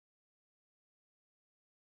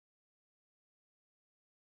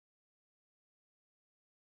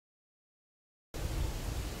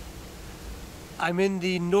I'm in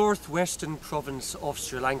the northwestern province of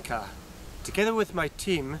Sri Lanka. Together with my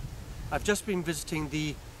team, I've just been visiting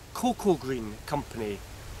the Cocoa Green Company,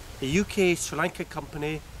 a UK Sri Lanka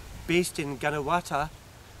company based in Ganawata,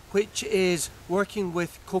 which is working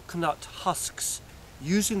with coconut husks,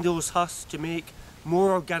 using those husks to make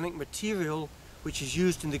more organic material which is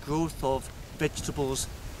used in the growth of vegetables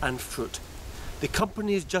and fruit. The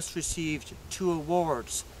company has just received 2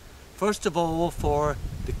 awards. First of all, for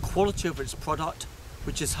the quality of its product,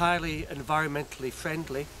 which is highly environmentally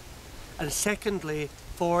friendly, and secondly,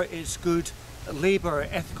 for its good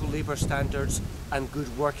ethical labour standards and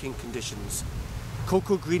good working conditions.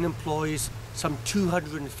 Cocoa Green employs some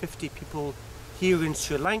 250 people here in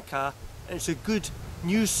Sri Lanka, and it's a good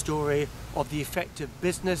news story of the effective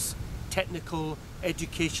business, technical,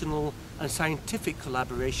 educational and scientific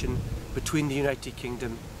collaboration between the United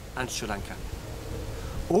Kingdom and Sri Lanka.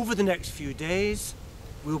 Over the next few days,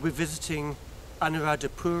 we'll be visiting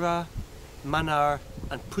Anuradhapura, Mannar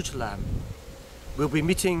and Puttalam. We'll be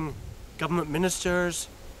meeting government ministers,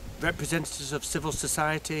 representatives of civil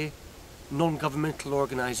society, non-governmental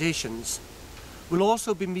organisations. We'll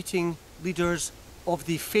also be meeting leaders of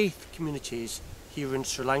the faith communities here in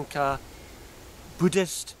Sri Lanka,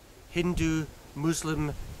 Buddhist, Hindu,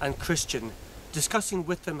 Muslim and Christian, discussing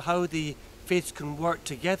with them how the faiths can work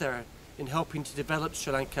together in helping to develop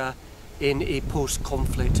Sri Lanka in a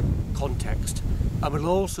post-conflict context. And we'll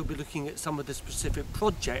also be looking at some of the specific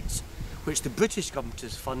projects which the British government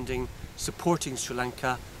is funding, supporting Sri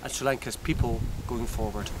Lanka and Sri Lanka's people going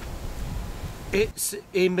forward. It's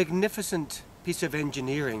a magnificent piece of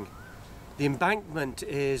engineering. The embankment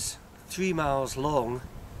is 3 miles long,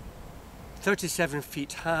 37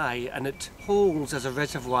 feet high, and it holds as a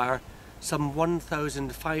reservoir some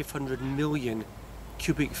 1,500 million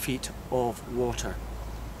cubic feet of water.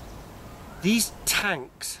 These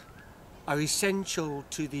tanks are essential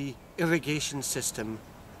to the irrigation system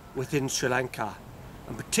within Sri Lanka,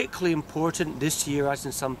 and particularly important this year as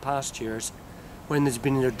in some past years when there's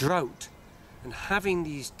been a drought, and having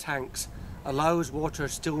these tanks allows water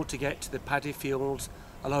still to get to the paddy fields,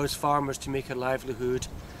 allows farmers to make a livelihood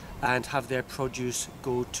and have their produce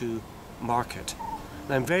go to market.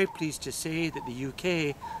 And I'm very pleased to say that the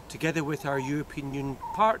UK, together with our European Union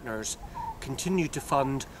partners, continue to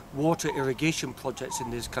fund water irrigation projects in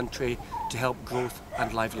this country to help growth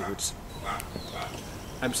and livelihoods.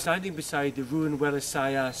 I'm standing beside the ruined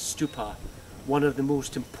Welisaya Stupa, one of the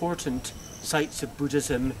most important sites of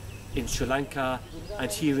Buddhism in Sri Lanka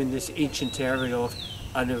and here in this ancient area of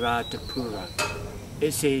Anuradhapura.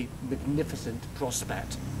 It's a magnificent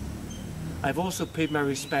prospect. I've also paid my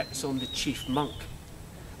respects on the chief monk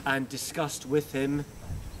and discussed with him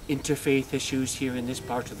interfaith issues here in this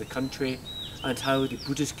part of the country and how the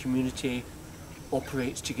Buddhist community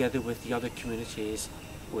operates together with the other communities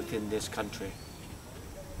within this country.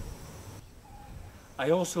 I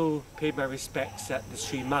also paid my respects at the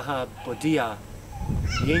Sri Maha Bodhiya,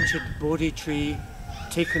 the ancient Bodhi tree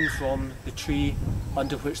taken from the tree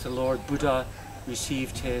under which the Lord Buddha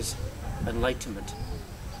received his enlightenment.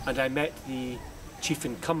 And I met the chief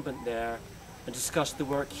incumbent there and discussed the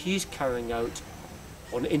work he's carrying out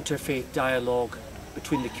on interfaith dialogue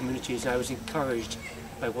between the communities, and I was encouraged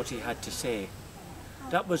by what he had to say.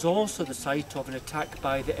 That was also the site of an attack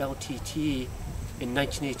by the LTT in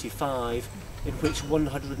 1985 in which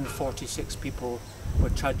 146 people were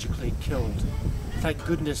tragically killed. Thank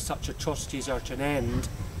goodness such atrocities are at an end,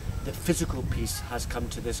 that physical peace has come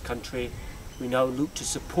to this country. We now look to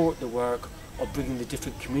support the work of bringing the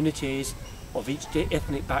different communities of each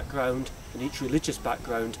ethnic background and each religious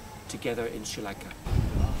background together in Sri Lanka.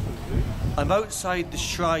 I'm outside the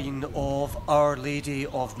shrine of Our Lady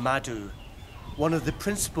of Madhu, one of the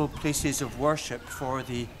principal places of worship for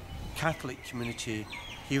the Catholic community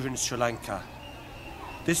here in Sri Lanka.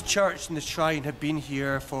 This church and the shrine have been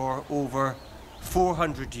here for over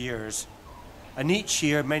 400 years, and each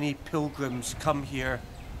year many pilgrims come here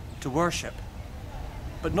to worship.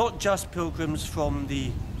 But not just pilgrims from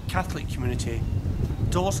the Catholic community,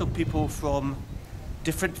 but also people from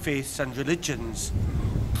different faiths and religions.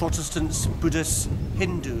 Protestants, Buddhists,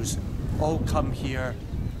 Hindus all come here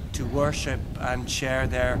to worship and share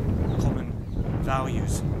their common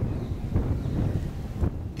values.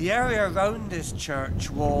 The area around this church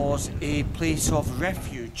was a place of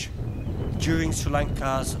refuge during Sri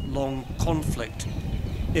Lanka's long conflict.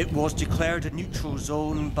 It was declared a neutral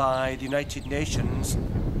zone by the United Nations,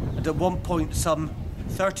 and at one point some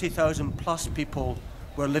 30,000 plus people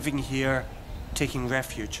were living here taking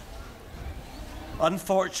refuge.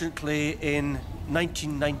 Unfortunately, in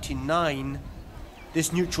 1999,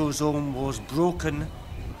 this neutral zone was broken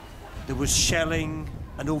there was shelling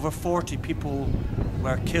and over 40 people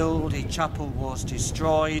were killed, a chapel was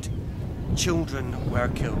destroyed, children were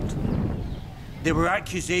killed. There were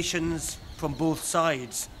accusations from both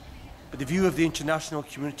sides, but the view of the international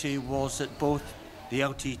community was that both the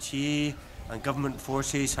LTTE and government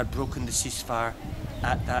forces had broken the ceasefire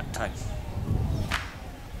at that time.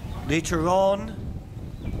 Later on,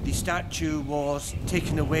 the statue was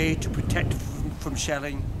taken away to protect from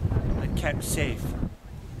shelling and kept safe.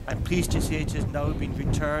 I'm pleased to say it has now been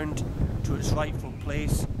returned to its rightful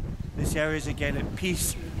place. This area is again at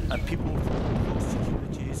peace, and people from close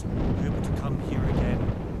communities are able to come here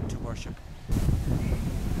again to worship.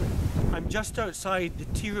 I'm just outside the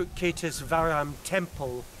Tiruketesvaram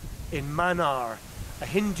temple in Mannar, a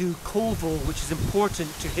Hindu koval which is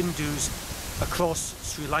important to Hindus across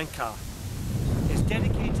Sri Lanka. It's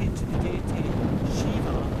dedicated to the deity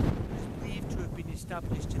Shiva, and is believed to have been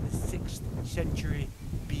established in the 6th century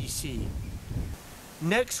BC.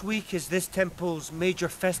 Next week is this temple's major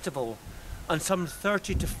festival, and some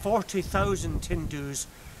 30 to 40,000 Hindus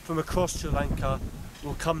from across Sri Lanka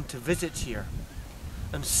will come to visit here.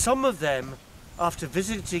 And some of them, after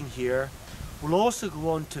visiting here, will also go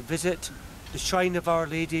on to visit the Shrine of Our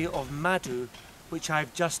Lady of Madhu, which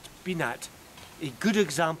I've just been at. A good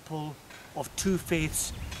example of two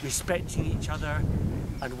faiths respecting each other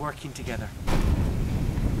and working together.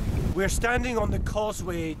 We're standing on the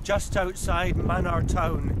causeway just outside Mannar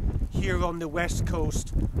town here on the west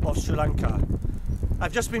coast of Sri Lanka.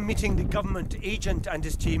 I've just been meeting the government agent and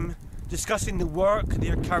his team, discussing the work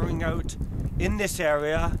they're carrying out in this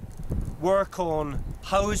area, work on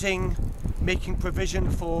housing, making provision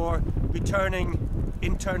for returning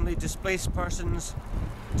internally displaced persons,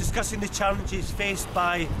 discussing the challenges faced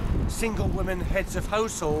by single women heads of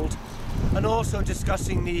household, and also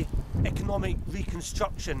discussing the economic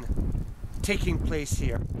reconstruction taking place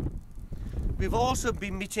here. We've also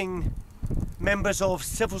been meeting members of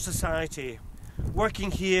civil society,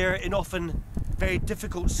 working here in often very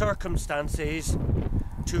difficult circumstances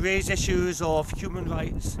to raise issues of human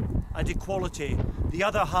rights and equality, the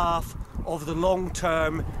other half of the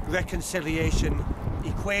long-term reconciliation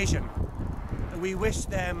equation. And we wish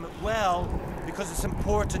them well, because it's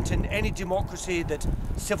important in any democracy that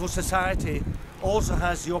civil society also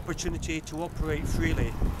has the opportunity to operate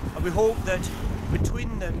freely. And we hope that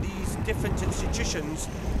between them, these different institutions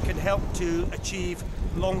can help to achieve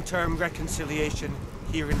long-term reconciliation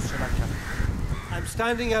here in Sri Lanka. I'm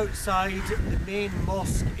standing outside the main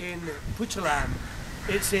mosque in Puttalam.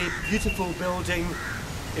 It's a beautiful building,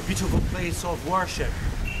 a beautiful place of worship.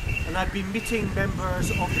 And I've been meeting members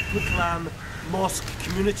of the Puttalam mosque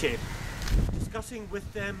community, discussing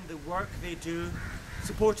with them the work they do,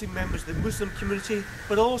 supporting members of the Muslim community,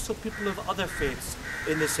 but also people of other faiths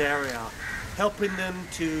in this area, helping them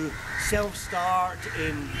to self-start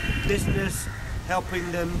in business,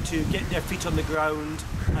 helping them to get their feet on the ground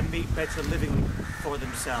and make better living for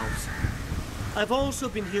themselves. I've also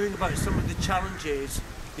been hearing about some of the challenges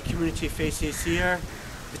the community faces here,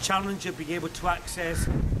 the challenge of being able to access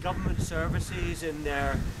government services in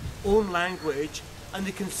their own language, and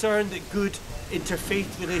the concern that good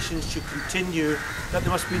interfaith relations should continue, that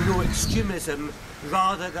there must be no extremism,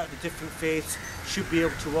 rather that the different faiths should be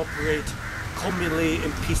able to operate communally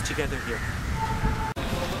in peace together here.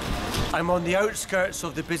 I'm on the outskirts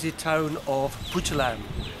of the busy town of Puttalam.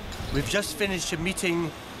 We've just finished a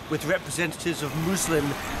meeting with representatives of Muslim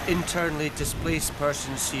internally displaced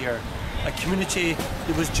persons here, a community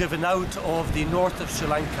that was driven out of the north of Sri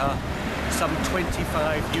Lanka some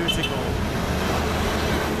 25 years ago.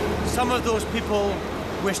 Some of those people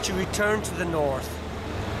wish to return to the north,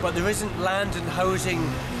 but there isn't land and housing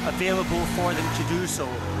available for them to do so.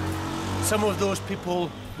 Some of those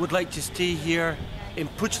people would like to stay here in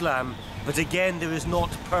Puttalam, but again there is not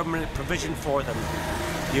permanent provision for them.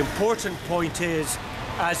 The important point is,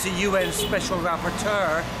 as the UN Special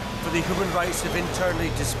Rapporteur for the human rights of internally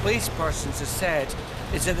displaced persons has said,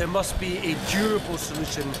 is that there must be a durable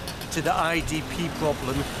solution to the IDP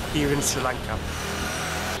problem here in Sri Lanka.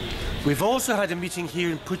 We've also had a meeting here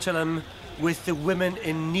in Puttalam with the Women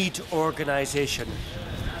in Need organisation.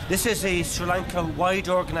 This is a Sri Lanka-wide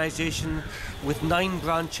organisation with 9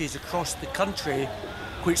 branches across the country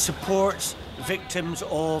which supports victims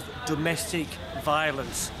of domestic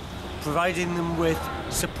violence, providing them with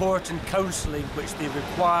support and counselling which they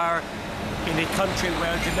require in a country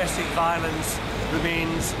where domestic violence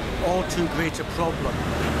remains all too great a problem.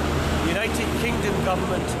 The United Kingdom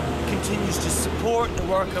government continues to support the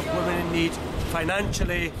work of Women in Need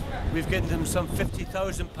Financially, we've given them some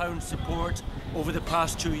 £50,000 support over the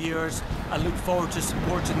past 2 years and look forward to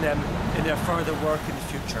supporting them in their further work in the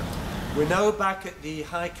future. We're now back at the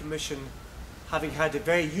High Commission, having had a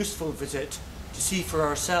very useful visit to see for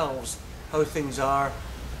ourselves how things are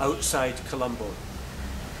outside Colombo.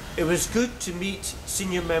 It was good to meet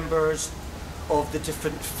senior members of the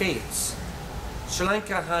different faiths. Sri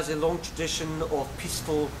Lanka has a long tradition of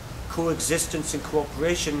peaceful coexistence and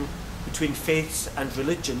cooperation between faiths and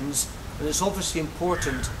religions, and it's obviously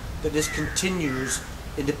important that this continues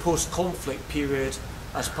in the post-conflict period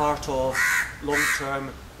as part of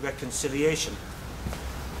long-term reconciliation.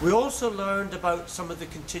 We also learned about some of the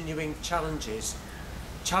continuing challenges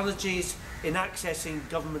in accessing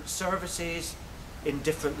government services in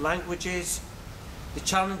different languages, the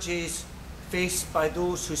challenges faced by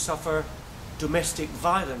those who suffer domestic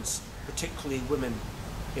violence, particularly women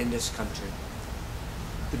in this country.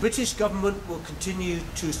 The British government will continue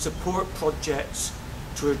to support projects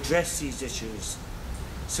to address these issues,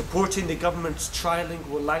 supporting the government's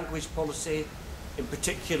trilingual language policy, in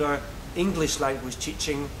particular English language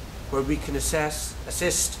teaching, where we can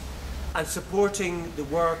assist, and supporting the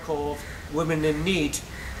work of Women in Need,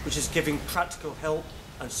 which is giving practical help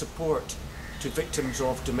and support to victims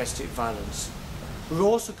of domestic violence. We're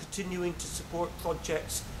also continuing to support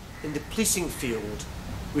projects in the policing field.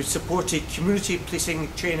 We've supported community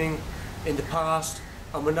policing training in the past,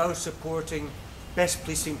 and we're now supporting best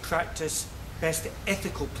policing practice, best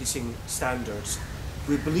ethical policing standards.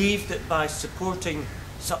 We believe that by supporting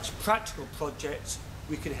such practical projects,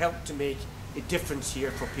 we can help to make a difference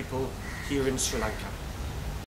here for people here in Sri Lanka.